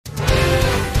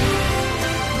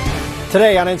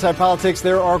Today on Inside Politics,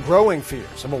 there are growing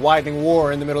fears of a widening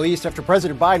war in the Middle East after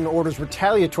President Biden orders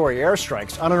retaliatory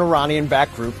airstrikes on an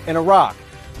Iranian-backed group in Iraq.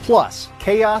 Plus,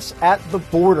 chaos at the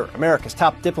border. America's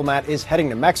top diplomat is heading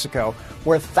to Mexico,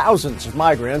 where thousands of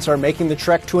migrants are making the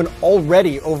trek to an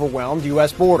already overwhelmed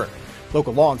U.S. border.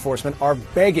 Local law enforcement are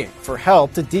begging for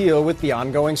help to deal with the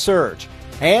ongoing surge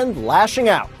and lashing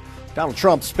out. Donald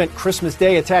Trump spent Christmas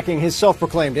Day attacking his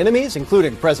self-proclaimed enemies,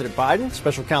 including President Biden,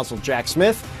 Special Counsel Jack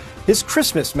Smith. His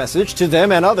Christmas message to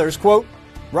them and others, quote,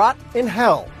 rot in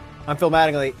hell. I'm Phil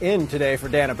Mattingly in today for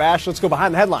Dana Bash. Let's go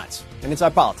behind the headlines and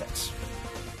Inside Politics.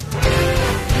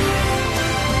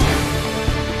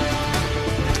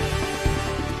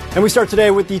 And we start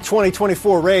today with the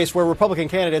 2024 race, where Republican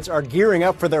candidates are gearing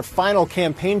up for their final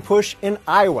campaign push in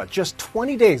Iowa. Just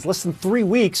 20 days, less than 3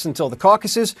 weeks until the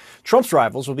caucuses. Trump's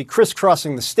rivals will be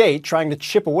crisscrossing the state, trying to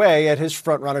chip away at his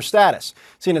frontrunner status.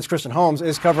 CNN's Kristen Holmes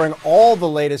is covering all the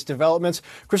latest developments.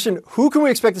 Kristen, who can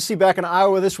we expect to see back in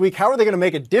Iowa this week? How are they going to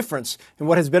make a difference in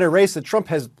what has been a race that Trump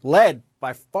has led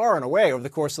by far and away over the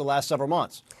course of the last several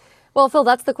months? Well, Phil,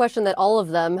 that's the question that all of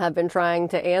them have been trying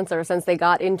to answer since they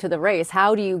got into the race.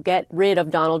 How do you get rid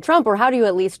of Donald Trump, or how do you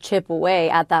at least chip away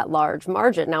at that large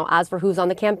margin? Now, as for who's on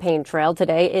the campaign trail,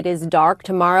 today it is dark.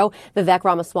 Tomorrow, Vivek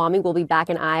Ramaswamy will be back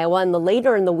in Iowa, and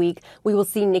later in the week, we will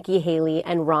see Nikki Haley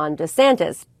and Ron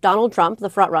DeSantis. Donald Trump, the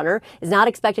frontrunner, is not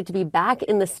expected to be back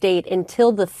in the state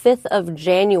until the 5th of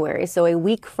January, so a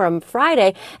week from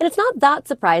Friday. And it's not that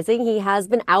surprising. He has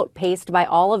been outpaced by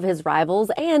all of his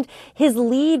rivals, and his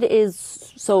lead is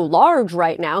so large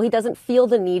right now, he doesn't feel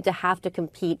the need to have to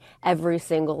compete every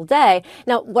single day.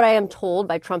 Now, what I am told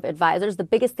by Trump advisors, the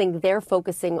biggest thing they're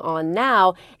focusing on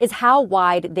now is how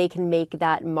wide they can make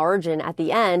that margin at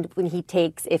the end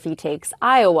if he takes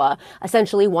Iowa,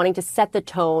 essentially wanting to set the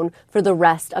tone for the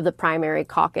rest of the primary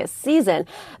caucus season.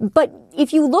 But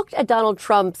if you looked at Donald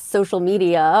Trump's social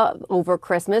media over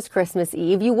Christmas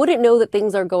Eve, you wouldn't know that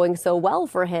things are going so well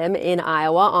for him in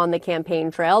Iowa on the campaign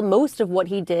trail. Most of what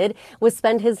he did was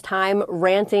spend his time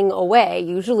ranting away.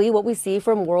 Usually what we see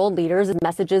from world leaders is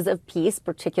messages of peace,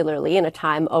 particularly in a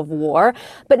time of war,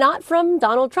 but not from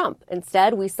Donald Trump.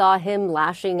 Instead, we saw him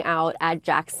lashing out at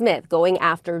Jack Smith, going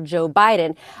after Joe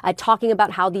Biden, talking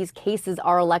about how these cases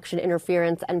are election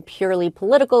interference and purely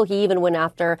political. He even went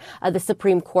after the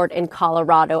Supreme Court in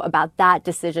Colorado about that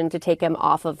decision to take him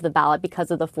off of the ballot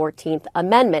because of the 14th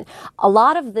Amendment. A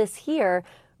lot of this here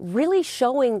really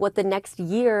showing what the next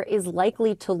year is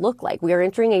likely to look like. We are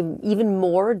entering an even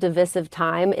more divisive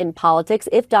time in politics.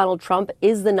 If Donald Trump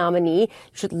is the nominee, you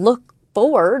should look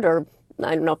forward, or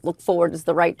I don't know if look forward is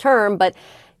the right term, but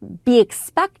be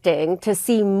expecting to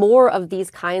see more of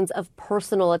these kinds of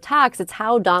personal attacks. It's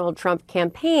how Donald Trump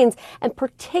campaigns, and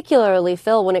particularly,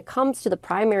 Phil, when it comes to the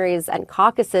primaries and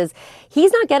caucuses,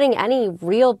 he's not getting any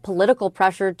real political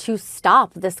pressure to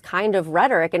stop this kind of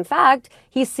rhetoric. In fact,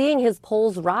 he's seeing his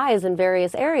polls rise in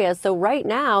various areas. So right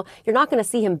now, you're not going to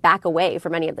see him back away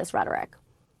from any of this rhetoric.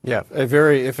 Yeah,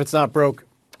 if it's not broke,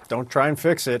 don't try and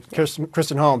fix it.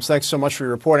 Kristen Holmes, thanks so much for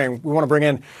your reporting. We want to bring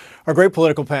in our great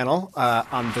political panel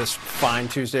on this fine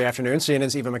Tuesday afternoon.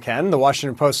 CNN's Eva McKen, the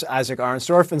Washington Post's Isaac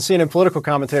Arnsdorf, and CNN political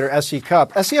commentator S.E.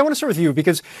 Cupp. S.E., I want to start with you,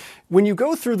 because when you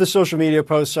go through the social media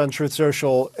posts on Truth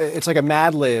Social, it's like a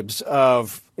Mad Libs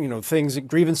of, things,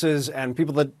 grievances, and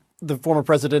people that the former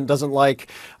president doesn't like.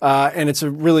 And it's a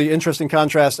really interesting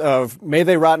contrast of may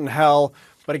they rot in hell,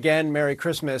 but again, Merry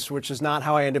Christmas, which is not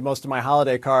how I ended most of my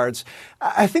holiday cards.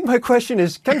 I think my question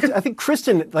is, I think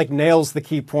Kristen nails the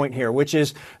key point here, which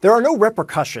is there are no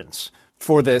repercussions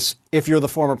for this if you're the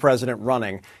former president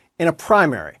running in a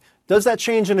primary. Does that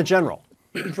change in a general?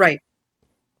 Right.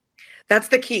 That's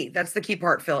the key. That's the key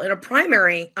part, Phil. In a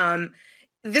primary,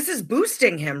 this is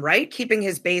boosting him, right? Keeping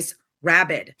his base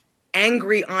rabid,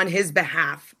 angry on his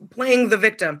behalf, playing the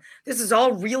victim. This is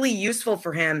all really useful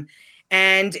for him.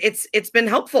 And it's been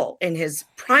helpful in his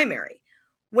primary.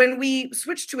 When we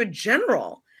switch to a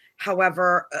general,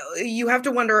 however, you have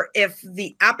to wonder if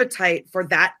the appetite for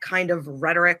that kind of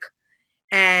rhetoric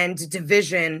and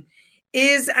division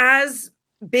is as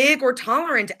big or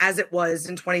tolerant as it was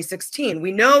in 2016.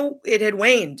 We know it had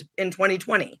waned in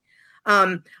 2020.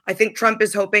 I think Trump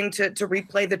is hoping to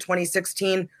replay the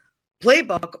 2016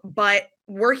 playbook, but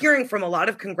we're hearing from a lot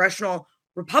of congressional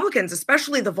Republicans,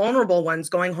 especially the vulnerable ones,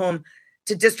 going home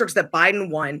to districts that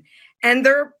Biden won. And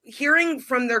they're hearing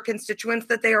from their constituents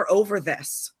that they are over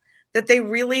this, that they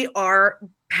really are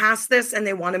past this and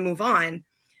they want to move on.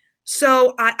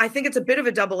 So I think it's a bit of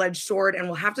a double-edged sword, and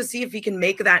we'll have to see if he can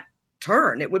make that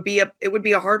turn. It would be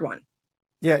a hard one.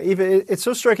 Yeah, even it's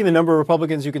so striking the number of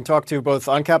Republicans you can talk to both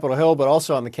on Capitol Hill but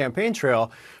also on the campaign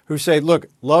trail who say, look,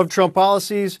 love Trump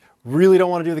policies, really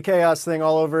don't want to do the chaos thing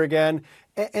all over again.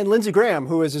 And Lindsey Graham,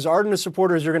 who is as ardent a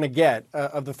supporter as you're going to get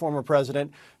of the former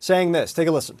president, saying this. Take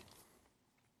a listen.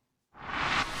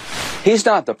 He's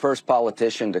not the first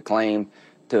politician to claim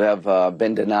to have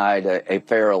been denied a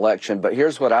fair election, but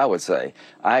here's what I would say.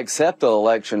 I accept the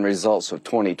election results of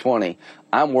 2020.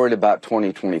 I'm worried about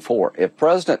 2024. If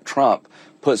President Trump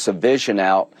puts a vision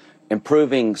out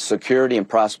improving security and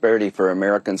prosperity for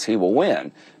Americans, he will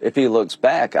win. If he looks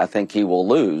back, I think he will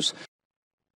lose.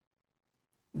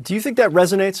 Do you think that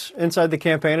resonates inside the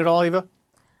campaign at all, Eva?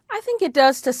 I think it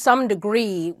does to some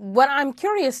degree. What I'm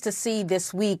curious to see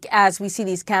this week as we see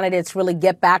these candidates really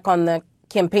get back on the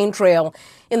campaign trail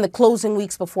in the closing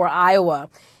weeks before Iowa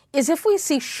is if we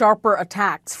see sharper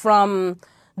attacks from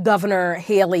Governor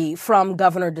Haley, from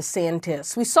Governor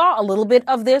DeSantis. We saw a little bit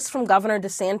of this from Governor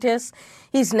DeSantis.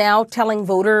 He's now telling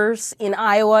voters in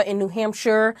Iowa and New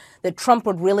Hampshire that Trump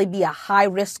would really be a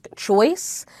high-risk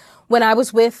choice. When I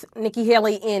was with Nikki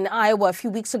Haley in Iowa a few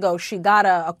weeks ago, she got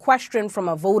a question from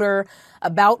a voter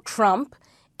about Trump,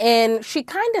 and she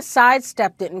kind of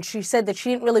sidestepped it, and she said that she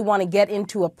didn't really want to get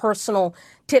into a personal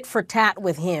tit-for-tat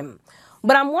with him.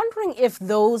 But I'm wondering if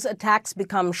those attacks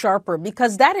become sharper,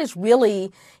 because that is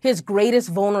really his greatest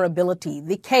vulnerability,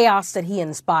 the chaos that he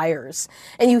inspires.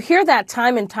 And you hear that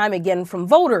time and time again from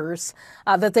voters,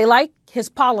 that they like his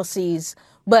policies,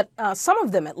 but some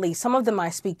of them, at least, some of them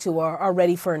I speak to are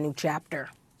ready for a new chapter.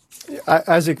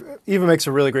 Isaac, Eva makes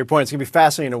a really great point. It's going to be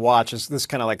fascinating to watch this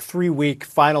kind of like 3-week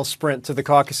final sprint to the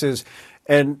caucuses.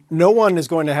 And no one is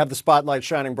going to have the spotlight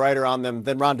shining brighter on them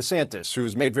than Ron DeSantis,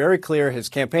 who's made very clear his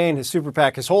campaign, his super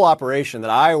PAC, his whole operation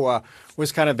that Iowa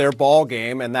was kind of their ball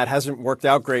game, and that hasn't worked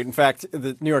out great. In fact,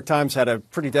 the New York Times had a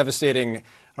pretty devastating, I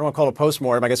don't want to call it a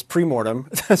postmortem, I guess pre-mortem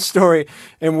story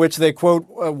in which they quote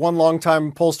one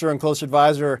longtime pollster and close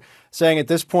advisor saying at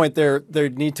this point they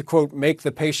need to, quote, make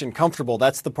the patient comfortable.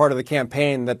 That's the part of the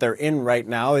campaign that they're in right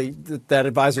now. That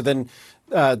advisor then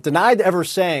denied ever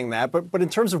saying that. But in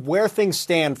terms of where things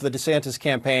stand for the DeSantis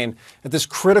campaign at this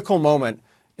critical moment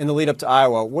in the lead up to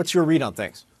Iowa, what's your read on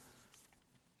things?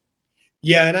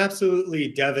 Yeah, an absolutely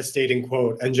devastating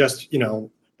quote. And just,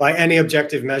 by any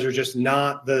objective measure, just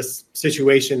not the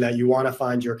situation that you want to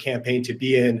find your campaign to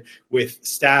be in, with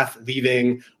staff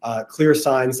leaving, clear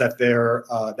signs that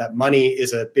that money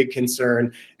is a big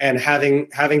concern, and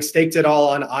having staked it all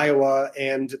on Iowa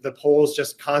and the polls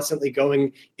just constantly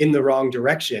going in the wrong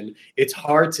direction. It's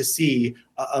hard to see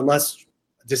unless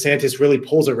DeSantis really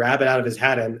pulls a rabbit out of his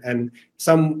hat and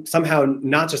somehow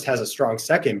not just has a strong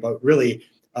second, but really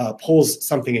pulls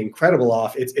something incredible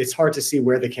off. It's hard to see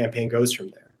where the campaign goes from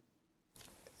there.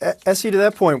 Essie, to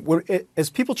that point, as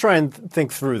people try and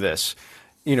think through this,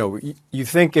 you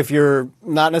think if you're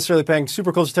not necessarily paying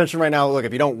super close attention right now, look,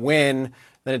 if you don't win,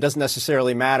 then it doesn't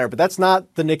necessarily matter. But that's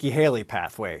not the Nikki Haley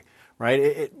pathway,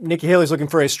 right? Nikki Haley's looking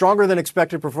for a stronger than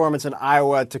expected performance in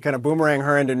Iowa to kind of boomerang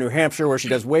her into New Hampshire, where she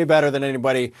does way better than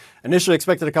anybody initially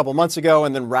expected a couple months ago,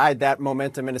 and then ride that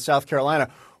momentum into South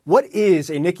Carolina. What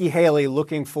is a Nikki Haley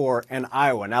looking for in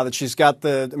Iowa now that she's got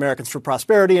the Americans for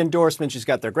Prosperity endorsement, she's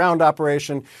got their ground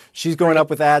operation, she's going up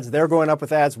with ads, they're going up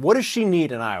with ads. What does she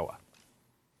need in Iowa?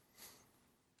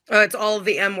 It's all of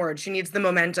the M word. She needs the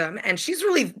momentum. And she's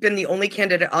really been the only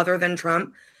candidate other than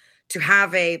Trump to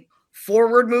have a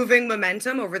forward-moving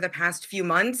momentum over the past few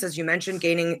months, as you mentioned,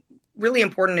 gaining really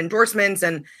important endorsements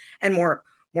and more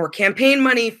campaign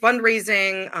money,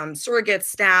 fundraising, surrogate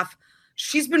staff.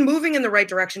 She's been moving in the right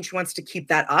direction. She wants to keep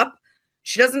that up.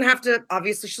 She doesn't have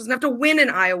to win in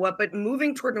Iowa, but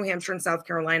moving toward New Hampshire and South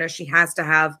Carolina, she has to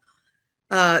have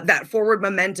that forward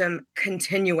momentum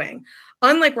continuing.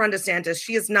 Unlike Ron DeSantis,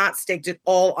 she has not staked it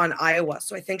all on Iowa.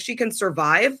 So I think she can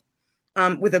survive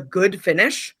with a good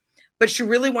finish, but she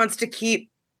really wants to keep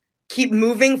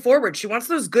moving forward. She wants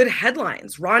those good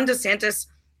headlines. Ron DeSantis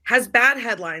has bad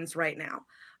headlines right now.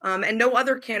 And no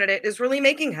other candidate is really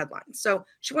making headlines. So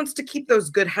she wants to keep those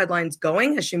good headlines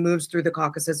going as she moves through the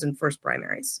caucuses and first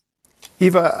primaries.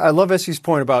 Eva, I love Essie's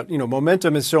point about,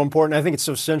 momentum is so important. I think it's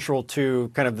so central to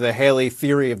kind of the Haley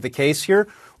theory of the case here.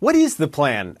 What is the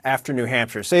plan after New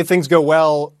Hampshire? Say things go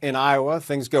well in Iowa,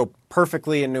 things go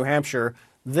perfectly in New Hampshire,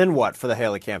 then what for the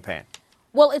Haley campaign?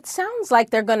 Well, it sounds like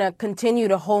they're going to continue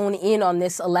to hone in on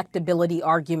this electability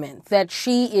argument, that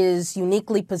she is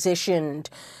uniquely positioned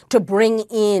to bring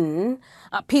in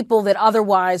people that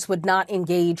otherwise would not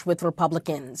engage with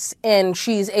Republicans. And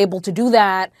she's able to do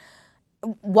that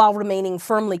while remaining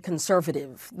firmly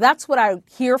conservative. That's what I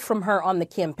hear from her on the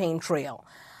campaign trail.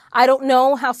 I don't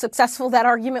know how successful that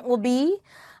argument will be.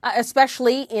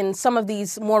 especially in some of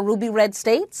these more ruby red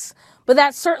states. But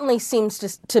that certainly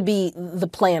seems to be the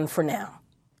plan for now.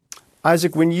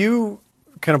 Isaac, when you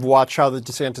kind of watch how the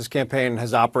DeSantis campaign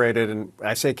has operated, and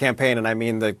I say campaign and I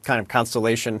mean the kind of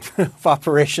constellation of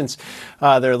operations,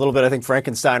 they're a little bit, I think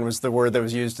Frankenstein was the word that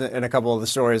was used in a couple of the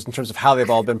stories in terms of how they've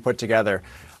all been put together.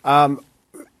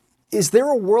 Is there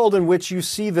a world in which you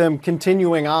see them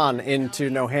continuing on into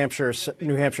New Hampshire,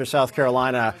 South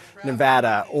Carolina,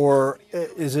 Nevada, or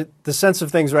is it the sense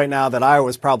of things right now that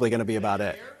Iowa's probably going to be about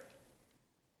it?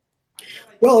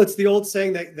 Well, it's the old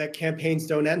saying that campaigns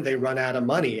don't end, they run out of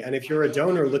money. And if you're a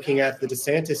donor looking at the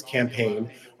DeSantis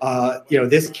campaign,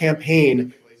 this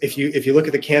campaign, if you look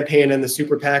at the campaign and the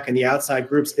super PAC and the outside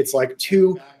groups, it's like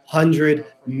 $200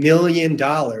 million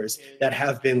that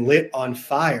have been lit on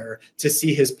fire to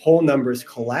see his poll numbers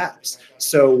collapse.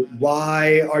 So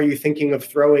why are you thinking of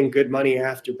throwing good money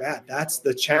after bad? That's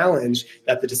the challenge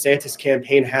that the DeSantis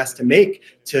campaign has to make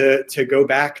to go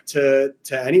back to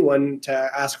anyone to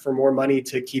ask for more money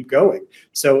to keep going.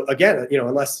 So again,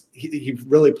 unless he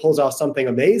really pulls off something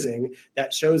amazing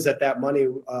that shows that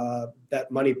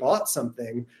money bought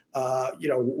something,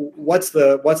 what's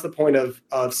the point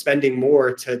of spending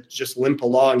more to just limp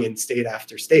along in state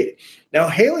after state? Now,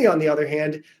 Haley, on the other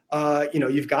hand,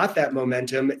 you've got that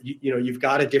momentum. You've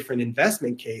got a different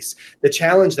investment case. The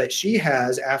challenge that she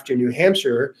has after New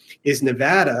Hampshire is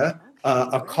Nevada.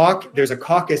 There's a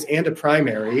caucus and a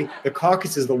primary. The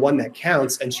caucus is the one that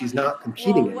counts, and she's not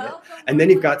competing in it. And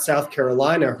then you've got South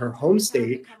Carolina, her home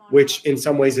state, which in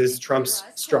some ways is Trump's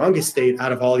strongest state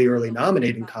out of all the early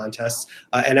nominating contests.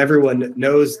 And everyone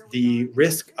knows the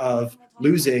risk of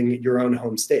losing your own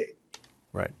home state.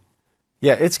 Right.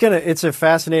 Yeah, it's a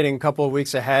fascinating couple of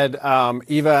weeks ahead.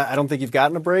 Eva, I don't think you've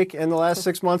gotten a break in the last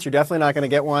 6 months. You're definitely not going to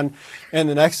get one in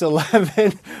the next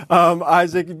 11.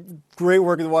 Isaac, great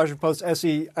work at the Washington Post.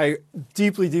 Essie, I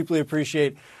deeply, deeply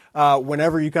appreciate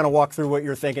whenever you kind of walk through what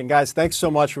you're thinking. Guys, thanks so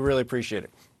much. We really appreciate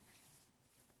it.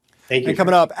 Thank you. And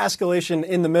coming up, escalation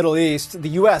in the Middle East. The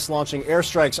U.S. launching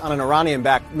airstrikes on an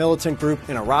Iranian-backed militant group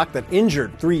in Iraq that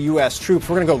injured 3 U.S. troops.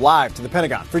 We're going to go live to the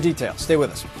Pentagon for details. Stay with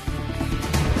us.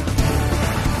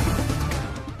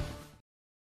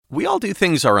 We all do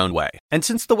things our own way. And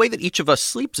since the way that each of us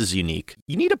sleeps is unique,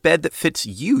 you need a bed that fits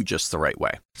you just the right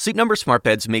way. Sleep Number smart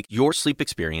beds make your sleep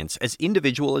experience as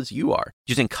individual as you are,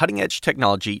 using cutting-edge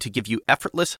technology to give you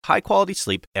effortless, high-quality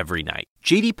sleep every night.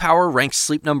 J.D. Power ranks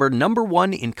Sleep Number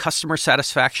 #1 in customer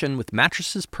satisfaction with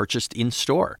mattresses purchased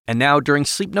in-store. And now, during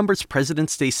Sleep Number's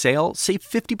President's Day sale, save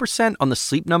 50% on the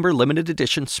Sleep Number Limited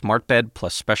Edition smart bed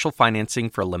plus special financing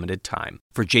for a limited time.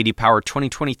 For J.D. Power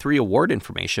 2023 award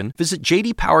information, visit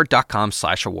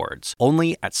jdpower.com/awards.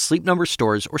 Only at Sleep Number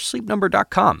stores or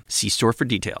sleepnumber.com. See store for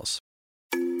details.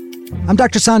 I'm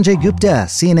Dr. Sanjay Gupta,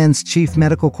 CNN's chief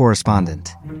medical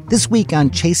correspondent. This week on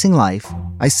Chasing Life,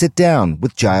 I sit down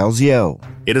with Giles Yeo.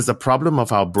 It is a problem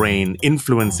of our brain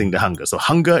influencing the hunger. So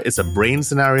hunger is a brain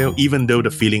scenario, even though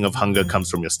the feeling of hunger comes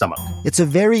from your stomach. It's a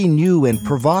very new and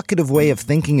provocative way of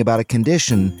thinking about a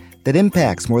condition that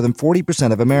impacts more than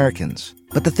 40% of Americans.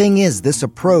 But the thing is, this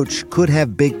approach could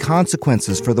have big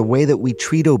consequences for the way that we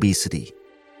treat obesity.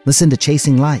 Listen to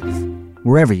Chasing Life,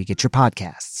 wherever you get your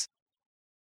podcasts.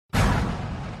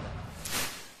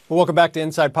 Well, welcome back to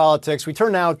Inside Politics. We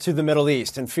turn now to the Middle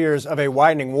East and fears of a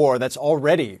widening war that's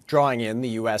already drawing in the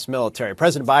U.S. military.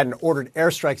 President Biden ordered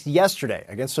airstrikes yesterday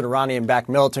against an Iranian-backed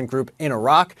militant group in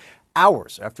Iraq,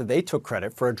 hours after they took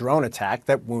credit for a drone attack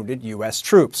that wounded U.S.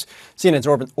 troops. CNN's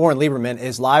Oren Lieberman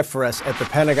is live for us at the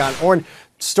Pentagon. Oren,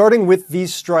 starting with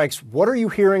these strikes, what are you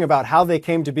hearing about how they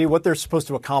came to be, what they're supposed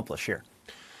to accomplish here?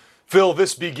 Phil,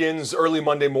 this begins early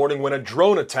Monday morning when a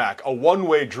drone attack, a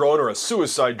one-way drone or a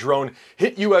suicide drone,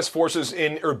 hit U.S. forces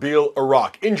in Erbil,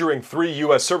 Iraq, injuring 3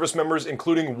 U.S. service members,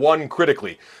 including 1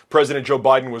 critically. President Joe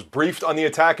Biden was briefed on the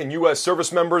attack and U.S.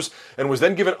 service members and was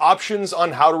then given options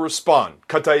on how to respond.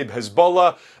 Kataib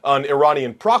Hezbollah, an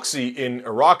Iranian proxy in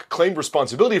Iraq, claimed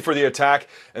responsibility for the attack,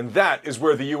 and that is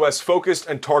where the U.S. focused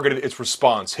and targeted its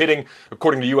response, hitting,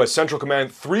 according to U.S. Central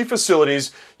Command, 3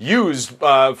 facilities used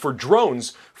for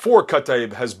drones for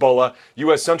Kataib Hezbollah.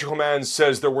 U.S. Central Command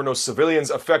says there were no civilians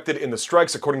affected in the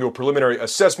strikes, according to a preliminary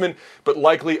assessment, but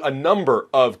likely a number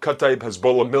of Kataib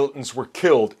Hezbollah militants were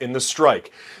killed in the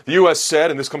strike. The U.S. said,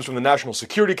 and this comes from the National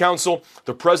Security Council,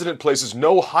 the president places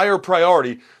no higher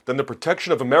priority than the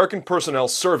protection of American personnel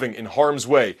serving in harm's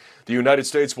way. The United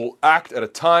States will act at a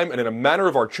time and in a manner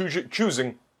of our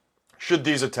choosing should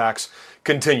these attacks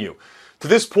continue. To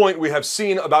this point, we have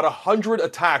seen about 100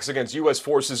 attacks against U.S.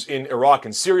 forces in Iraq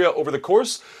and Syria over the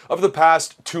course of the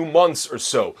past 2 months or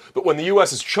so. But when the U.S.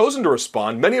 has chosen to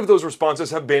respond, many of those responses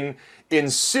have been in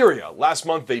Syria. Last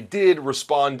month, they did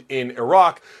respond in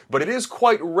Iraq, but it is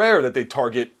quite rare that they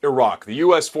target Iraq. The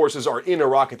U.S. forces are in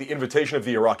Iraq at the invitation of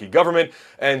the Iraqi government,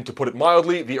 and to put it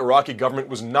mildly, the Iraqi government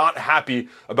was not happy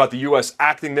about the U.S.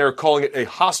 acting there, calling it a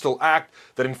hostile act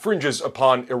that infringes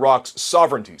upon Iraq's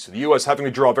sovereignty. So the U.S. having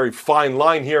to draw a very fine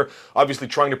line here, obviously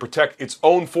trying to protect its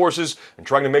own forces and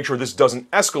trying to make sure this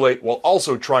doesn't escalate, while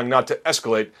also trying not to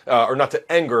escalate or not to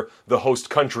anger the host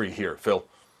country here. Phil.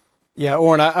 Yeah,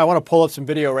 Oren, I want to pull up some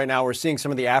video right now. We're seeing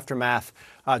some of the aftermath,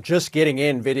 just getting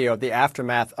in video of the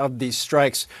aftermath of these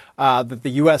strikes that the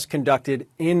U.S. conducted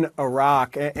in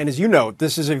Iraq. And as you know,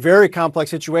 this is a very complex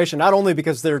situation, not only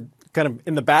because they're kind of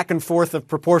in the back and forth of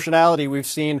proportionality we've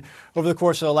seen over the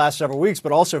course of the last several weeks,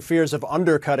 but also fears of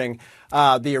undercutting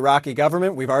the Iraqi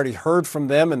government. We've already heard from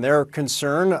them and their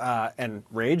concern and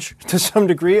rage to some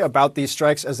degree about these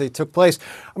strikes as they took place.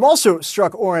 I'm also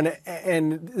struck, Oren,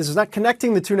 and this is not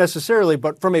connecting the two necessarily,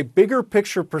 but from a bigger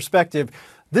picture perspective,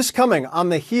 this coming on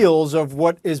the heels of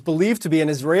what is believed to be an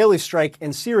Israeli strike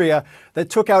in Syria that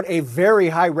took out a very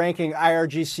high-ranking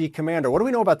IRGC commander. What do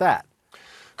we know about that?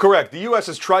 Correct. The U.S.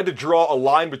 has tried to draw a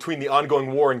line between the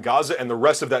ongoing war in Gaza and the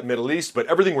rest of that Middle East, but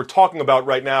everything we're talking about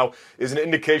right now is an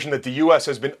indication that the U.S.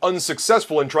 has been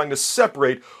unsuccessful in trying to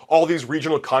separate all these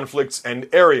regional conflicts and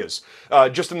areas.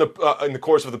 Just in the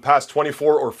course of the past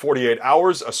 24 or 48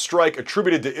 hours, a strike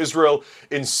attributed to Israel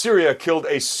in Syria killed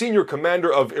a senior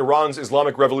commander of Iran's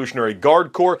Islamic Revolutionary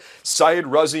Guard Corps, Saeed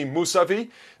Razi Mousavi.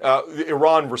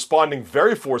 Iran responding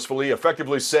very forcefully,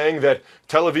 effectively saying that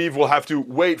Tel Aviv will have to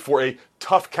wait for a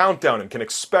tough countdown and can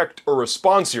expect a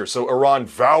response here. So Iran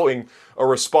vowing a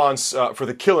response for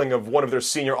the killing of one of their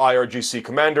senior IRGC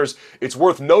commanders. It's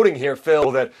worth noting here,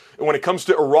 Phil, that when it comes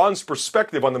to Iran's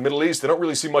perspective on the Middle East, they don't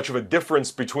really see much of a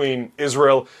difference between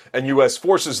Israel and U.S.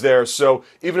 forces there. So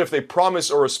even if they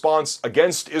promise a response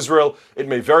against Israel, it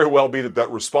may very well be that that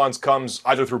response comes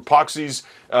either through proxies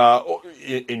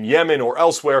in Yemen or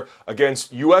elsewhere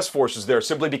against U.S. forces there,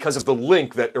 simply because of the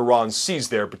link that Iran sees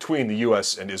there between the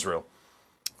U.S. and Israel.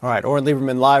 All right, Oren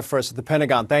Lieberman live for us at the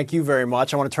Pentagon. Thank you very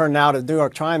much. I want to turn now to New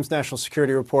York Times national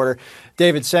security reporter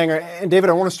David Sanger. And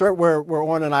David, I want to start where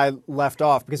Oren and I left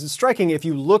off, because it's striking if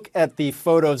you look at the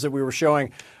photos that we were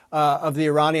showing of the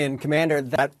Iranian commander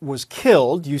that was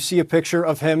killed. You see a picture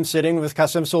of him sitting with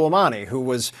Qasem Soleimani, who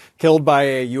was killed by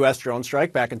a U.S. drone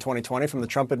strike back in 2020 from the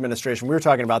Trump administration. We were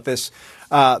talking about this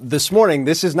this morning.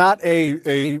 This is not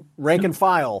a rank and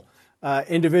file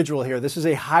individual here. This is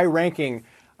a high-ranking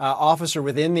officer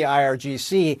within the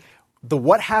IRGC. The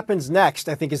what happens next,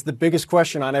 I think, is the biggest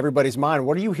question on everybody's mind.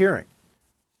 What are you hearing?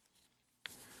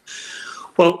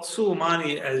 Well,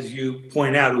 Soleimani, as you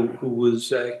point out, who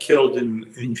was killed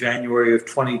in January of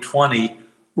 2020,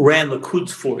 ran the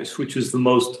Quds Force, which is the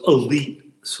most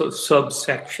elite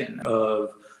subsection of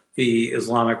the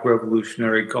Islamic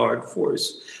Revolutionary Guard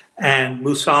Force. And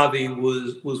Mousavi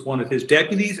was one of his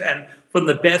deputies, and from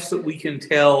the best that we can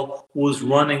tell, was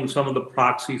running some of the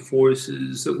proxy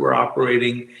forces that were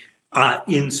operating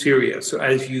in Syria. So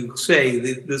as you say,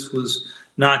 this was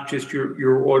not just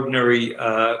your ordinary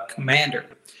commander.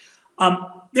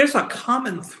 There's a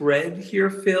common thread here,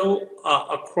 Phil,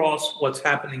 across what's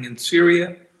happening in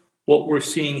Syria, what we're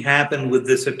seeing happen with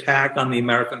this attack on the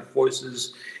American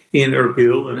forces in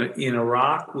Erbil in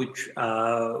Iraq, which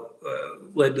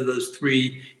led to those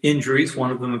 3 injuries,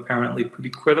 one of them apparently pretty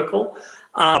critical,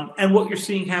 and what you're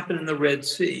seeing happen in the Red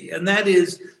Sea. And that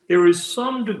is, there is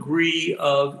some degree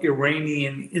of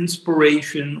Iranian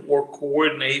inspiration or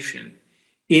coordination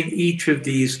in each of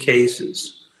these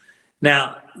cases.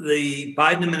 Now, the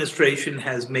Biden administration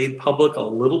has made public a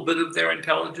little bit of their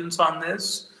intelligence on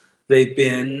this. They've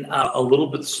been a little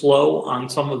bit slow on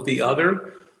some of the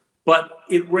other. But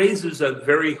it raises a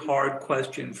very hard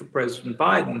question for President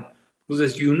Biden, because,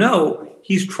 as you know,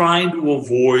 he's trying to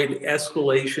avoid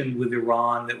escalation with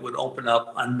Iran that would open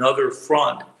up another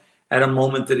front at a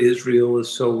moment that Israel is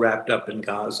so wrapped up in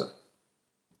Gaza.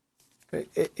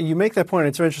 You make that point.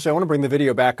 It's very interesting. I want to bring the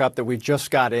video back up that we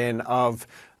just got in of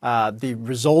the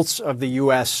results of the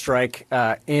U.S. strike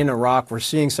in Iraq. We're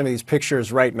seeing some of these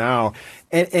pictures right now,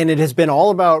 and it has been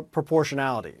all about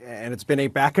proportionality, and it's been a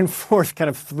back and forth kind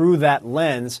of through that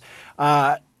lens,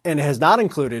 and it has not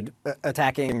included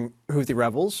attacking Houthi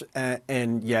rebels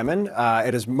in Yemen.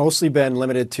 It has mostly been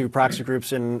limited to proxy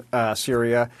groups in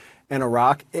Syria and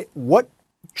Iraq. What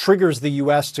triggers the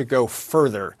U.S. to go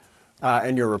further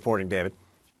in your reporting, David?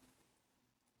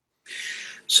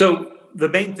 So the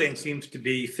main thing seems to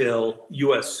be, Phil,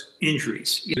 U.S.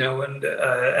 injuries. And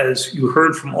as you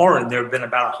heard from Oren, there have been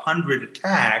about 100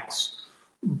 attacks,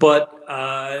 but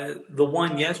the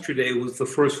one yesterday was the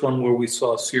first one where we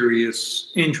saw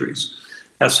serious injuries.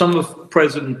 Now, some of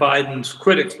President Biden's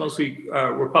critics, mostly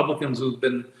Republicans who've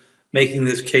been making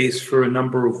this case for a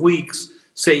number of weeks,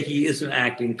 say he isn't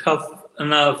acting tough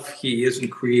enough, he isn't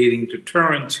creating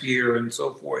deterrence here, and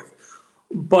so forth.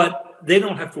 But they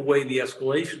don't have to weigh the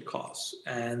escalation costs.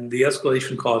 And the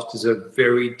escalation cost is a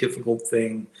very difficult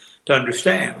thing to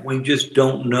understand. We just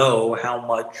don't know how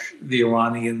much the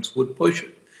Iranians would push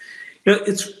it.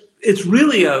 It's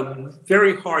really a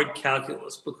very hard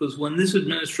calculus, because when this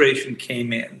administration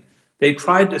came in, they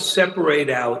tried to separate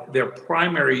out their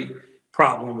primary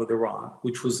problem with Iran,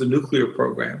 which was the nuclear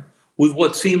program, with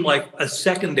what seemed like a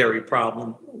secondary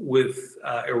problem with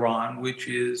Iran, which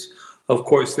is, of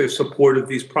course, their support of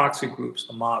these proxy groups,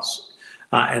 Hamas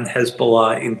and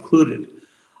Hezbollah included.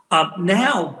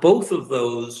 Now, both of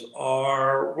those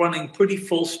are running pretty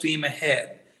full steam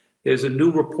ahead. There's a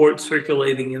new report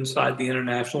circulating inside the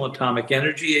International Atomic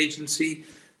Energy Agency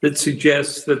that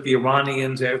suggests that the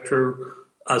Iranians, after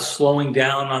slowing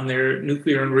down on their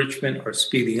nuclear enrichment, are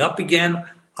speeding up again.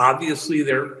 Obviously,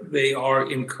 they are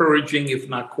encouraging, if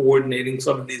not coordinating,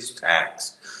 some of these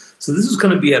attacks. So this is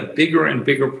going to be a bigger and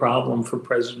bigger problem for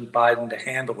President Biden to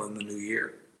handle in the new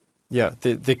year. Yeah,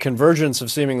 the convergence of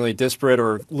seemingly disparate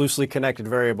or loosely connected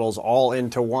variables all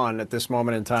into one at this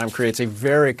moment in time creates a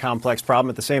very complex problem.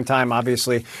 At the same time,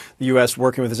 obviously, the U.S.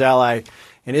 working with its ally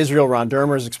in Israel, Ron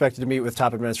Dermer, is expected to meet with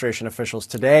top administration officials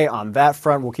today on that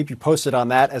front. We'll keep you posted on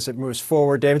that as it moves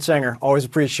forward. David Sanger, always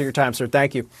appreciate your time, sir.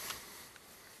 Thank you.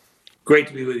 Great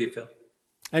to be with you, Phil.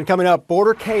 And coming up,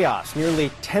 border chaos. Nearly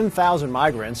 10,000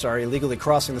 migrants are illegally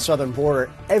crossing the southern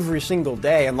border every single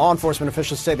day, and law enforcement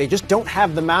officials say they just don't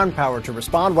have the manpower to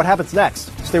respond. What happens next?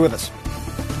 Stay with us.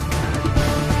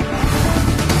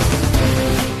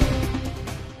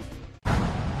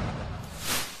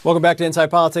 Welcome back to Inside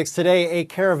Politics. Today, a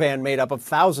caravan made up of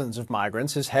thousands of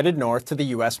migrants is headed north to the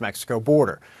U.S.-Mexico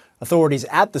border. Authorities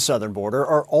at the southern border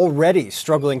are already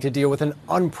struggling to deal with an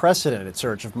unprecedented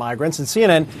surge of migrants, and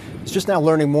CNN is just now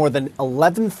learning more than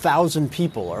 11,000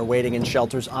 people are waiting in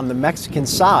shelters on the Mexican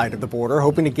side of the border,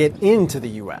 hoping to get into the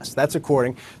U.S. That's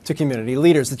according to community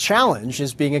leaders. The challenge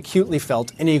is being acutely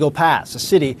felt in Eagle Pass, a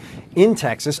city in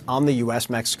Texas on the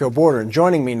U.S.-Mexico border. And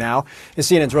joining me now is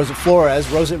CNN's Rosa Flores.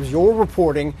 Rosa, it was your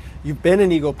reporting. You've been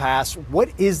in Eagle Pass.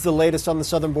 What is the latest on the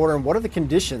southern border, and what are the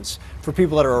conditions for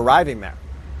people that are arriving there?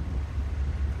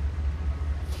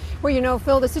 Well,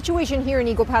 Phil, the situation here in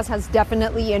Eagle Pass has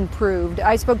definitely improved.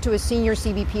 I spoke to a senior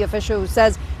CBP official who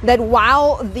says that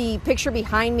while the picture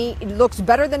behind me looks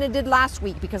better than it did last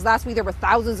week, because last week there were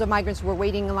thousands of migrants who were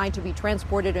waiting in line to be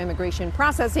transported to immigration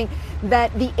processing,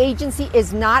 that the agency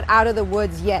is not out of the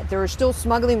woods yet. There are still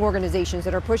smuggling organizations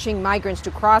that are pushing migrants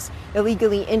to cross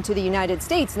illegally into the United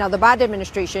States. Now, the Biden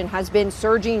administration has been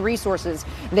surging resources.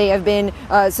 They have been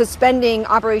suspending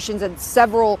operations at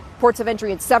several ports of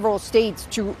entry in several states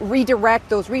to redirect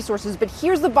those resources. But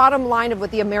here's the bottom line of what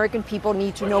the American people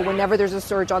need to know whenever there's a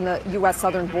surge on the U.S.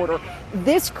 southern border.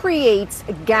 This creates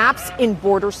gaps in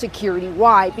border security.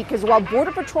 Why? Because while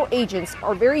Border Patrol agents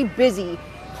are very busy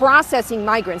processing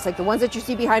migrants, like the ones that you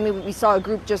see behind me, we saw a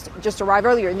group just arrive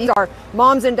earlier, and these are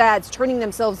moms and dads turning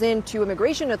themselves in to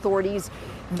immigration authorities.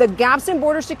 The gaps in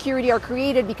border security are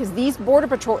created because these Border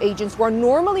Patrol agents who are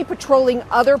normally patrolling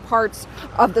other parts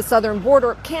of the southern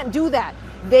border can't do that.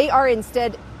 They are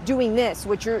instead doing this,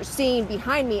 which you're seeing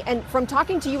behind me. And from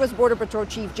talking to U.S. Border Patrol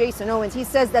Chief Jason Owens, he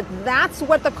says that that's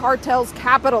what the cartels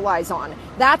capitalize on.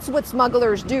 That's what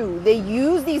smugglers do. They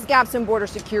use these gaps in border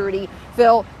security,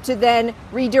 Phil, to then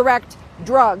redirect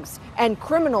drugs and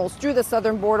criminals through the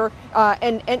southern border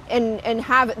and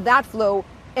have that flow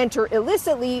enter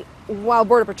illicitly while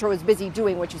Border Patrol is busy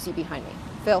doing what you see behind me.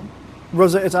 Phil?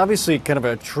 Rosa, it's obviously kind of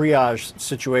a triage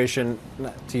situation,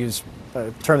 to use a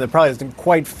term that probably doesn't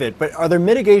quite fit, but are there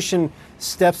mitigation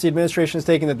steps the administration is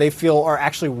taking that they feel are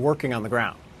actually working on the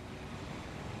ground?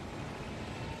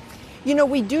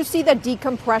 We do see that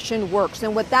decompression works.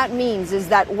 And what that means is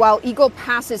that while Eagle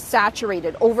Pass is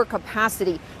saturated, over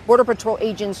capacity, Border Patrol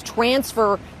agents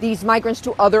transfer these migrants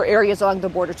to other areas along the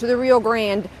border, to the Rio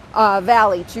Grande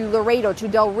Valley, to Laredo, to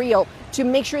Del Rio, to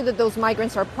make sure that those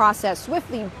migrants are processed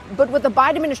swiftly. But what the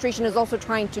Biden administration is also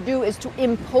trying to do is to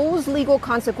impose legal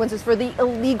consequences for the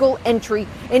illegal entry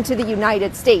into the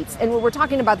United States. And what we're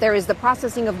talking about there is the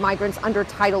processing of migrants under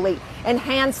Title VIII,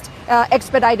 enhanced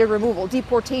expedited removal,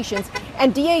 deportations.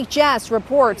 And DHS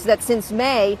reports that since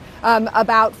May,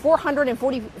 about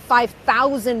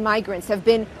 445,000 migrants have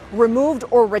been removed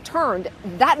or returned.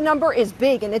 That number is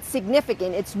big and it's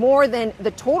significant. It's more than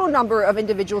the total number of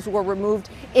individuals who were removed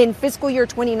in fiscal year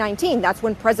 2019. That's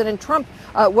when President Trump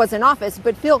was in office.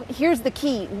 But Phil, here's the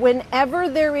key. Whenever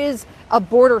there is a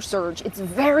border surge, it's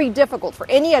very difficult for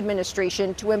any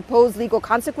administration to impose legal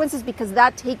consequences because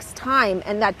that takes time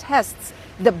and that tests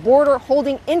the border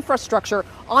holding infrastructure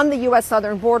on the U.S.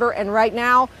 southern border. And right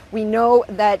now, we know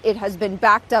that it has been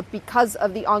backed up because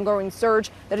of the ongoing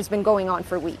surge that has been going on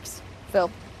for weeks.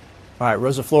 Phil. All right,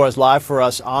 Rosa Flores live for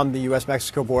us on the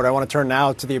U.S.-Mexico border. I want to turn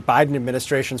now to the Biden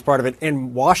administration's part of it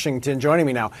in Washington. Joining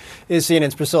me now is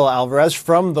CNN's Priscilla Alvarez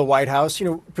from the White House. You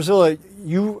know, Priscilla,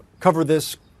 you cover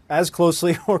this as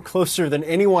closely or closer than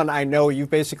anyone I know. You've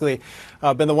basically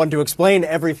been the one to explain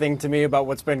everything to me about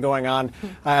what's been going on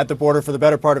at the border for the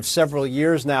better part of several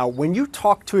years now. When you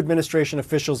talk to administration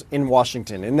officials in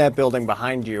Washington, in that building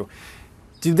behind you,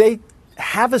 do they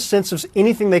have a sense of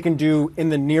anything they can do in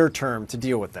the near term to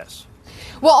deal with this?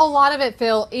 Well, a lot of it,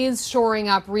 Phil, is shoring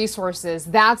up resources.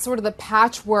 That's sort of the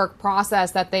patchwork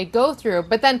process that they go through.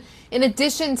 But then in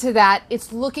addition to that,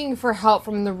 it's looking for help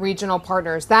from the regional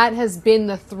partners. That has been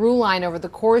the through line over the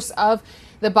course of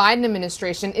the Biden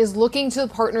administration, is looking to the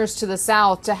partners to the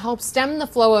south to help stem the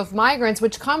flow of migrants,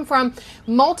 which come from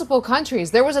multiple countries.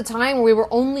 There was a time where we were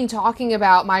only talking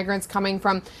about migrants coming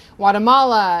from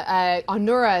Guatemala,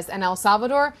 Honduras, and El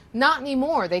Salvador. Not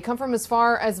anymore. They come from as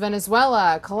far as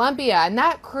Venezuela, Colombia, and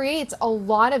that creates a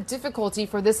lot of difficulty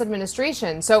for this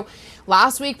administration. So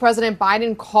last week, President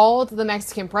Biden called the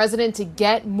Mexican president to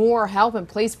get more help and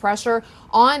place pressure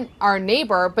on our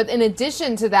neighbor. But in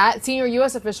addition to that, senior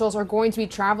U.S. officials are going to be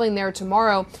traveling there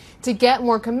tomorrow to get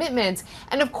more commitments.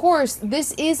 And of course,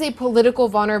 this is a political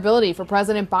vulnerability for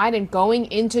President Biden going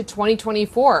into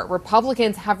 2024.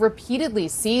 Republicans have repeatedly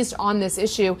seized on this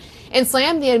issue and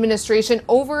slammed the administration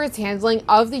over its handling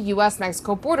of the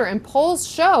U.S.-Mexico border. And polls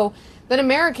show that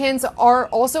Americans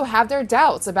also have their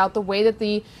doubts about the way that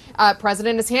the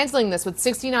president is handling this, with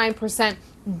 69%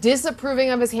 disapproving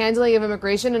of his handling of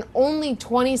immigration and only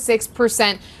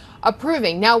 26%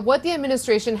 approving. Now, what the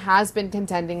administration has been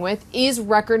contending with is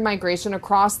record migration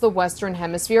across the Western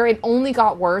Hemisphere. It only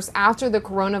got worse after the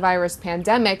coronavirus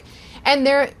pandemic. And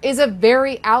there is a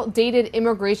very outdated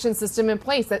immigration system in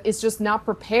place that is just not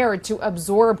prepared to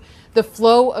absorb the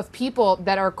flow of people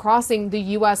that are crossing the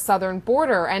U.S. southern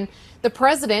border. And the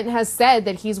president has said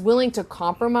that he's willing to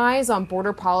compromise on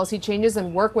border policy changes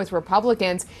and work with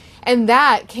Republicans. And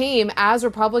that came as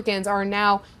Republicans are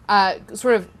now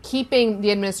sort of keeping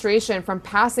the administration from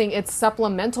passing its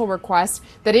supplemental request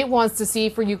that it wants to see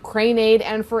for Ukraine aid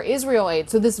and for Israel aid.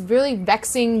 So this really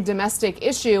vexing domestic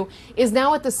issue is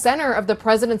now at the center of the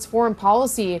president's foreign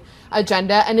policy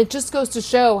agenda. And it just goes to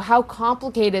show how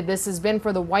complicated this has been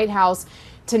for the White House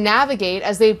to navigate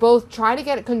as they both try to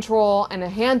get control and a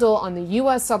handle on the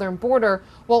U.S. southern border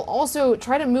while also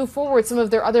try to move forward some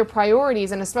of their other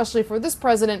priorities, and especially for this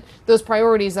president, those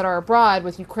priorities that are abroad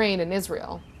with Ukraine and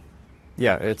Israel.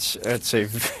 Yeah, it's a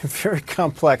very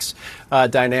complex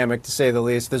dynamic, to say the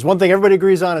least. There's one thing everybody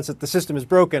agrees on, it's that the system is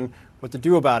broken. What to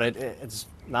do about it, it's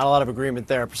not a lot of agreement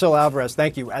there. Priscilla Alvarez,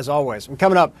 thank you, as always. And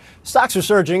coming up, stocks are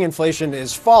surging, inflation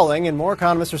is falling, and more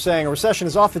economists are saying a recession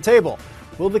is off the table.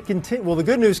 Will the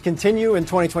good news continue in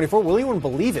 2024? Will anyone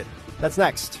believe it? That's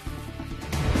next.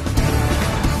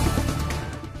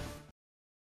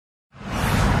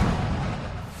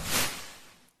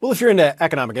 Well, if you're into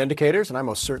economic indicators, and I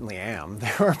most certainly am,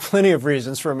 there are plenty of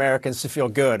reasons for Americans to feel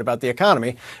good about the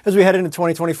economy as we head into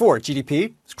 2024.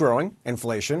 GDP is growing,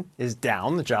 inflation is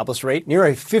down, the jobless rate near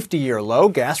a 50-year low,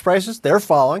 gas prices, they're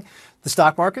falling, the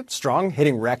stock market strong,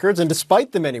 hitting records, and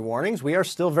despite the many warnings, we are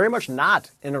still very much not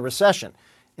in a recession.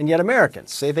 And yet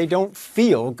Americans say they don't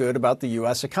feel good about the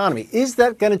U.S. economy. Is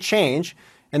that going to change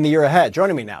in the year ahead?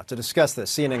 Joining me now to discuss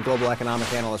this, CNN global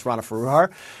economic analyst Rana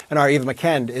Foroohar, and our Eva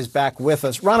McKend is back with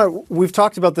us. Rana, we've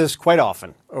talked about this quite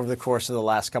often over the course of the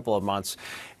last couple of months.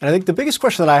 And I think the biggest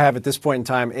question that I have at this point in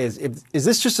time is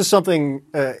this just something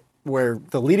where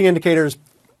the leading indicators,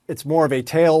 it's more of a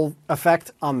tail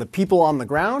effect on the people on the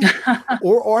ground?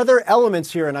 Or are there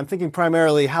elements here, and I'm thinking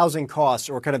primarily housing costs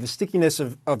or kind of the stickiness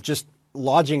of just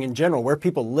lodging in general, where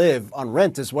people live on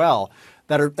rent as well,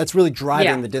 that's really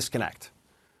driving the disconnect?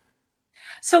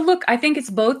 So look, I think it's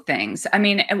both things. I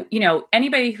mean,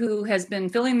 anybody who has been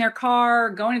filling their car,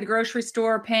 going to the grocery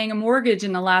store, paying a mortgage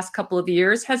in the last couple of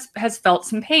years has felt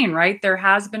some pain, right? There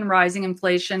has been rising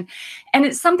inflation, and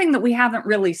it's something that we haven't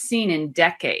really seen in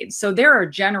decades. So there are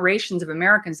generations of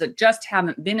Americans that just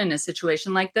haven't been in a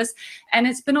situation like this, and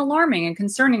it's been alarming and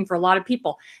concerning for a lot of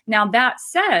people. Now, that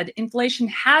said, inflation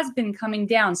has been coming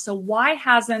down. So why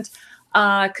hasn't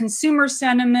consumer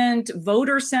sentiment,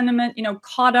 voter sentiment,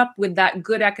 caught up with that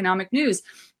good economic news,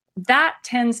 that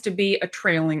tends to be a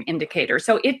trailing indicator.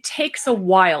 So it takes a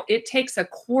while. It takes a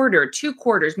quarter, 2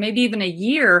 quarters, maybe even a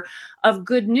year of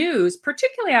good news,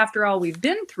 particularly after all we've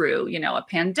been through, a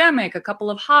pandemic, a couple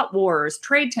of hot wars,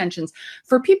 trade tensions,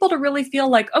 for people to really feel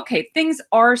like, okay, things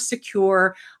are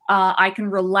secure. I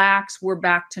can relax. We're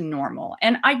back to normal.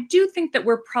 And I do think that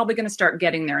we're probably going to start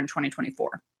getting there in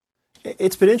 2024.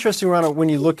 It's been interesting, Rana, when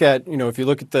you look at, if you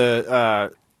look at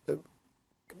the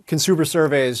consumer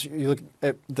surveys, you look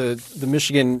at the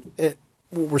Michigan,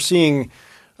 we're seeing,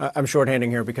 I'm shorthanding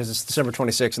here because it's December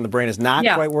 26th and the brain is not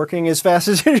quite working as fast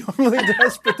as it normally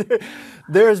does. But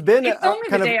there's been it's only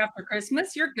the day after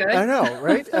Christmas. You're good. I know,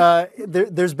 right?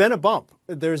 There's been a bump.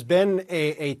 There's been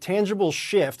a tangible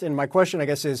shift. And my question, I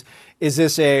guess, is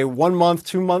this a 1 month,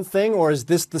 2 month thing? Or is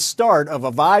this the start of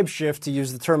a vibe shift, to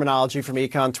use the terminology from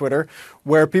Econ Twitter,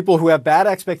 where people who have bad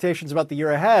expectations about the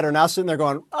year ahead are now sitting there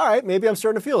going, all right, maybe I'm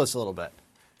starting to feel this a little bit?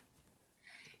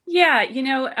 Yeah,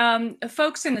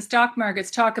 folks in the stock markets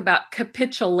talk about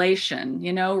capitulation,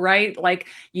 right? Like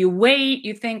you wait,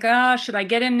 you think, should I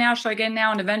get in now? Should I get in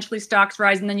now? And eventually stocks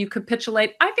rise and then you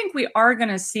capitulate. I think we are going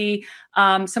to see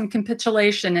some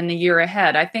capitulation in the year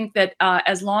ahead. I think that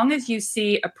as long as you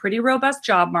see a pretty robust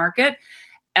job market,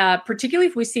 particularly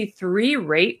if we see 3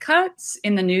 rate cuts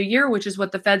in the new year, which is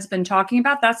what the Fed's been talking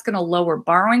about, that's going to lower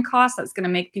borrowing costs. That's going to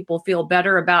make people feel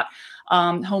better about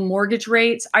home mortgage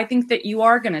rates. I think that you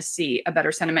are going to see a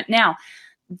better sentiment. Now,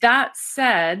 that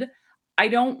said, I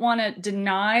don't want to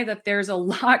deny that there's a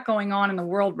lot going on in the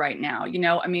world right now.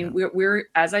 We're,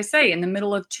 as I say, in the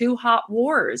middle of 2 hot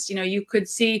wars. You could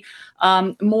see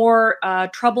more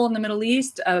trouble in the Middle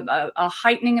East, a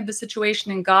heightening of the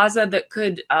situation in Gaza that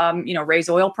could, raise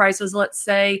oil prices, let's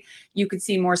say. You could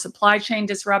see more supply chain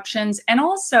disruptions. And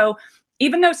also,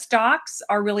 even though stocks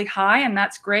are really high, and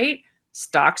that's great,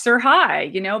 stocks are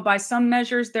high. By some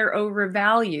measures, they're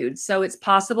overvalued. So it's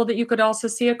possible that you could also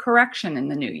see a correction in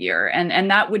the new year.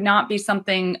 And that would not be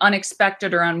something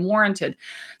unexpected or unwarranted.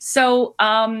 So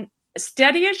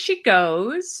steady as she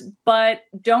goes, but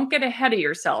don't get ahead of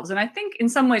yourselves. And I think in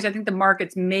some ways, the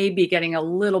markets may be getting a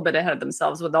little bit ahead of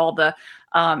themselves with all the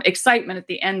excitement at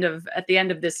the end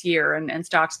of this year and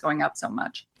stocks going up so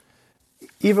much.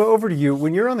 Eva, over to you.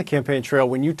 When you're on the campaign trail,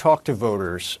 when you talk to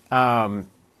voters,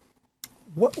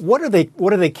 what are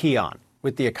they key on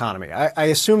with the economy? I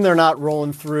assume they're not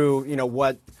rolling through,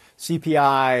 what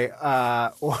CPI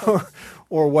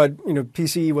or what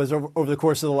PCE was over the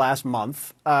course of the last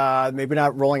month. Maybe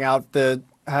not rolling out the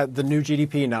new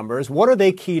GDP numbers. What are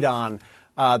they keyed on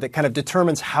that kind of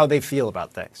determines how they feel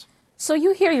about things? So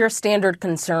you hear your standard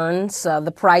concerns,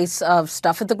 the price of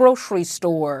stuff at the grocery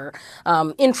store,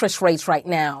 interest rates right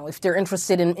now, if they're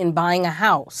interested in buying a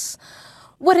house.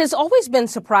 What has always been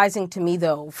surprising to me,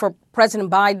 though, for President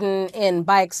Biden and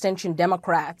by extension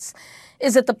Democrats,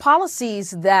 is that the policies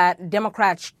that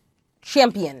Democrats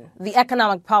champion, the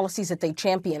economic policies that they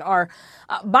champion, are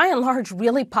by and large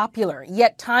really popular.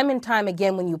 Yet time and time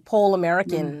again, when you poll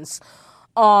Americans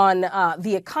on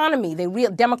the economy,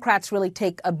 Democrats really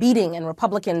take a beating and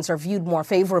Republicans are viewed more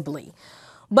favorably.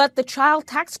 But the child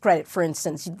tax credit, for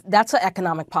instance, that's an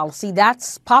economic policy.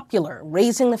 That's popular.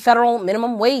 Raising the federal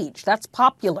minimum wage, that's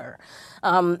popular.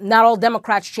 Not all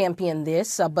Democrats champion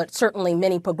this, but certainly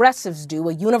many progressives do.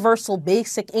 A universal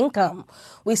basic income.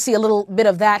 We see a little bit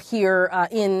of that here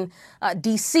in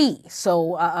D.C.,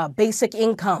 so basic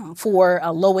income for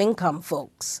low-income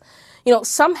folks.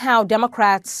 Somehow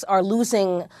Democrats are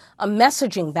losing a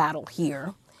messaging battle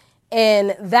here.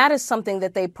 And that is something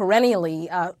that they perennially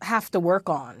have to work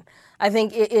on. I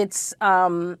think it's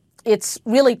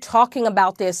really talking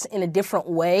about this in a different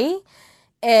way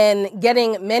and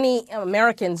getting many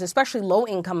Americans, especially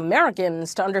low-income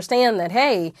Americans, to understand that,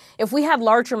 hey, if we had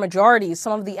larger majorities,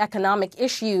 some of the economic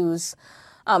issues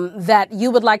that you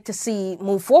would like to see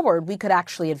move forward, we could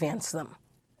actually advance them.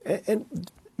 And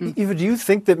Eva, do you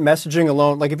think that messaging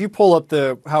alone, like if you pull up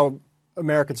how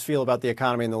Americans feel about the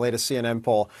economy in the latest CNN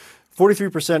poll,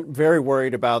 43% very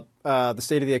worried about the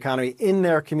state of the economy in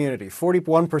their community.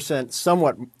 41%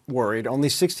 somewhat worried. Only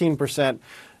 16%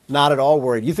 not at all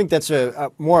worried. You think that's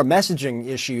more a messaging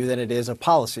issue than it is a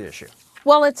policy issue?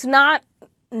 Well, it's not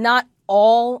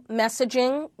all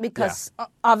messaging because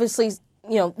obviously,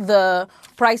 the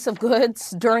price of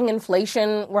goods during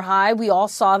inflation were high. We all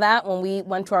saw that when we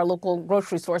went to our local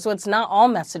grocery store. So it's not all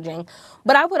messaging.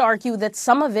 But I would argue that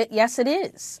some of it, yes, it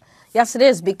is. Yes, it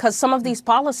is, because some of these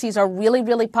policies are really,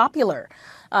 really popular.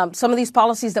 Some of these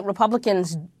policies that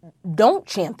Republicans don't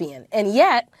champion. And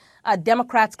yet,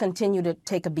 Democrats continue to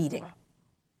take a beating.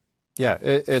 Yeah,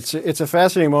 it's a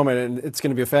fascinating moment, and it's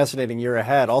going to be a fascinating year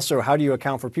ahead. Also, how do you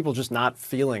account for people just not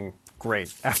feeling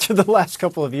great after the last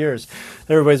couple of years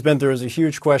that everybody's been through is a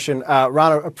huge question.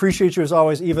 Rana, appreciate you as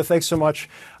always. Eva, thanks so much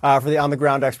for the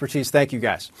on-the-ground expertise. Thank you,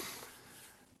 guys.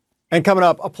 And coming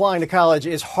up, applying to college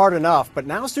is hard enough, but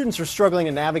now students are struggling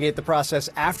to navigate the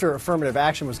process after affirmative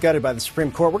action was gutted by the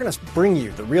Supreme Court. We're going to bring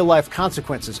you the real-life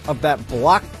consequences of that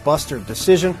blockbuster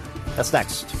decision. That's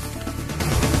next.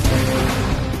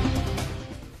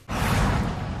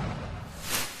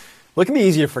 Well, it can be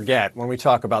easy to forget when we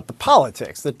talk about the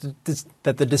politics that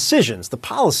the decisions, the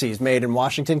policies made in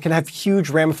Washington can have huge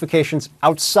ramifications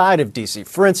outside of D.C.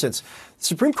 For instance, the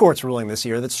Supreme Court's ruling this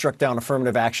year that struck down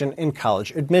affirmative action in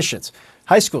college admissions.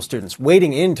 High school students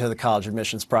wading into the college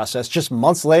admissions process just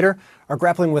months later are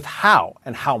grappling with how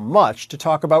and how much to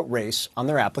talk about race on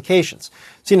their applications.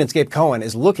 CNN's Gabe Cohen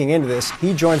is looking into this.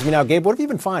 He joins me now. Gabe, what have you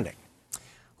been finding?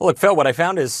 Well, look, Phil, what I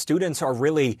found is students are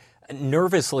really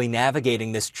nervously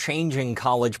navigating this changing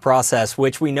college process,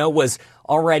 which we know was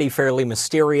already fairly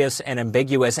mysterious and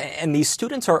ambiguous. And these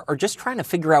students are just trying to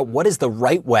figure out what is the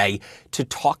right way to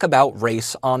talk about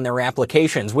race on their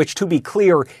applications, which, to be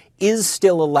clear, is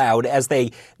still allowed as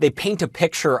they paint a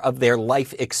picture of their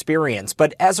life experience.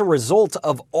 But as a result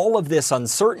of all of this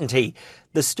uncertainty,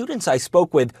 the students I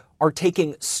spoke with are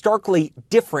taking starkly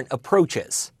different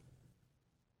approaches.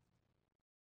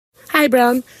 Hi,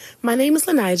 Brown. My name is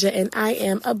Lanija, and I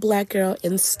am a Black girl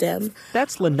in STEM.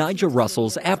 That's Lanija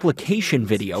Russell's application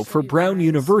video for Brown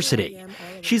University.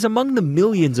 She's among the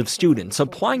millions of students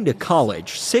applying to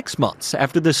college 6 months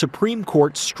after the Supreme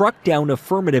Court struck down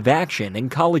affirmative action in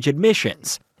college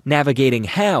admissions, navigating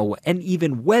how and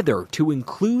even whether to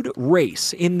include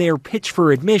race in their pitch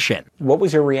for admission. What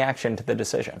was your reaction to the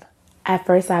decision? At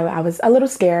first, I was a little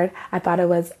scared. I thought it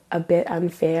was a bit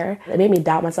unfair. It made me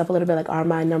doubt myself a little bit, like, are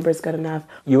my numbers good enough?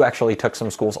 You actually took some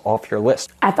schools off your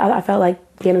list. I felt like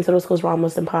getting into those schools were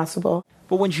almost impossible.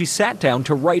 But when she sat down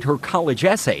to write her college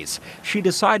essays, she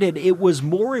decided it was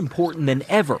more important than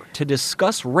ever to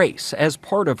discuss race as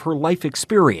part of her life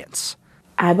experience.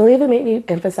 I believe it made me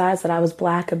emphasize that I was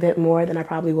Black a bit more than I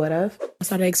probably would have. I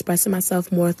started expressing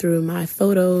myself more through my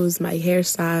photos, my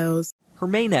hairstyles. Her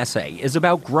main essay is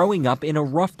about growing up in a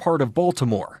rough part of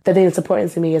Baltimore. The thing that's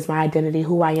important to me is my identity,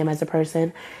 who I am as a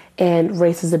person, and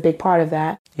race is a big part of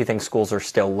that. You think schools are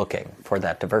still looking for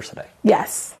that diversity?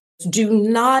 Yes. Do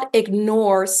not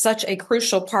ignore such a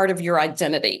crucial part of your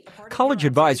identity. College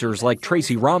advisors like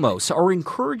Tracy Ramos are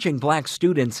encouraging Black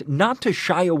students not to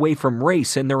shy away from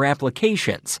race in their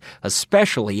applications,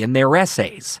 especially in their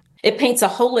essays. It paints a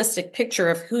holistic picture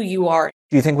of who you are.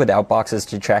 Do you think without boxes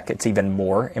to check, it's even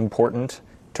more important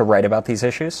to write about these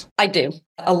issues? I do.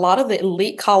 A lot of the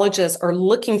elite colleges are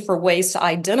looking for ways to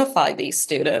identify these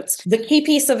students. The key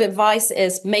piece of advice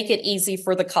is make it easy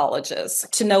for the colleges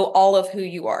to know all of who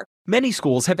you are. Many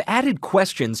schools have added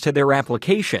questions to their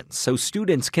applications so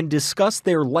students can discuss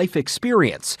their life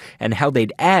experience and how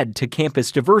they'd add to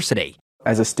campus diversity.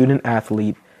 As a student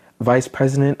athlete, vice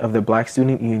president of the Black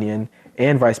Student Union,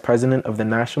 and vice president of the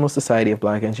National Society of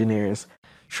Black Engineers.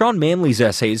 Sean Manley's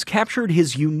essays captured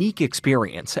his unique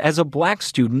experience as a Black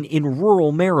student in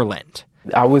rural Maryland.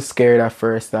 I was scared at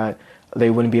first that they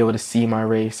wouldn't be able to see my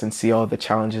race and see all the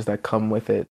challenges that come with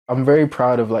it. I'm very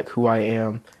proud of who I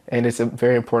am, and it's a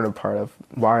very important part of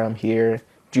why I'm here.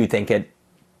 Do you think it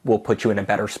will put you in a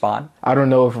better spot? I don't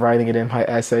know if writing it in my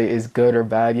essay is good or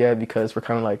bad yet because we're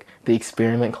kind of like the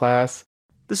experiment class.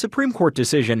 The Supreme Court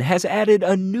decision has added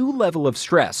a new level of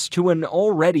stress to an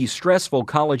already stressful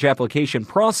college application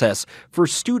process for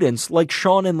students like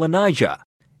Sean and Lanija.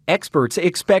 Experts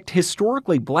expect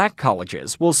historically Black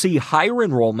colleges will see higher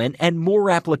enrollment and more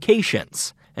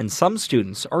applications, and some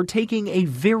students are taking a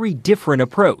very different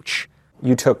approach.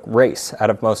 You took race out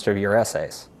of most of your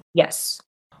essays. Yes.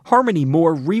 Harmony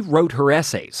Moore rewrote her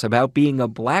essays about being a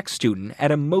Black student at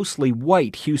a mostly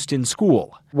white Houston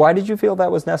school. Why did you feel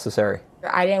that was necessary?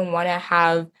 I didn't want to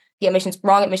have the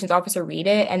wrong admissions officer read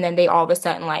it, and then they all of a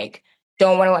sudden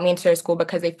don't want to let me into their school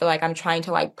because they feel like I'm trying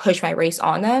to push my race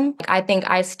on them. I think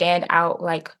I stand out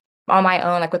on my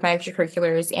own, with my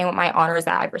extracurriculars and with my honors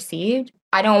that I've received.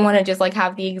 I don't want to just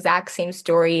have the exact same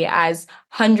story as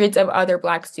hundreds of other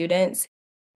Black students.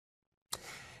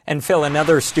 And Phil,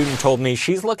 another student told me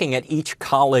she's looking at each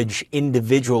college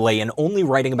individually and only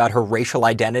writing about her racial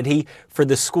identity for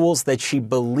the schools that she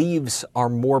believes are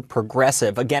more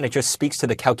progressive. Again, it just speaks to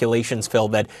the calculations, Phil,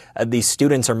 that these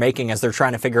students are making as they're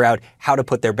trying to figure out how to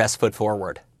put their best foot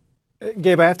forward.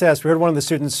 Gabe, I have to ask, we heard one of the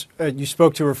students you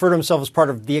spoke to refer to himself as part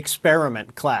of the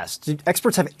experiment class. Do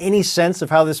experts have any sense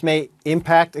of how this may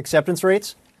impact acceptance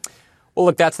rates? Well,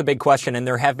 look, that's the big question, and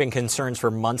there have been concerns for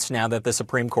months now that the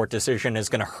Supreme Court decision is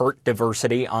going to hurt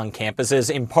diversity on campuses,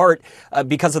 in part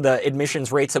because of the admissions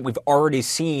rates that we've already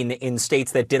seen in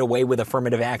states that did away with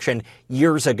affirmative action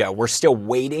years ago. We're still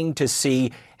waiting to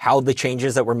see how the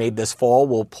changes that were made this fall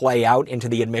will play out into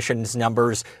the admissions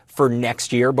numbers for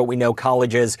next year, but we know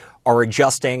colleges are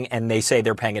adjusting, and they say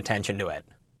they're paying attention to it.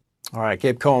 All right,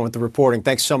 Gabe Cohen with the reporting.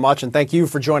 Thanks so much, and thank you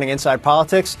for joining Inside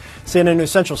Politics. CNN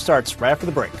News Central starts right after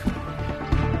the break.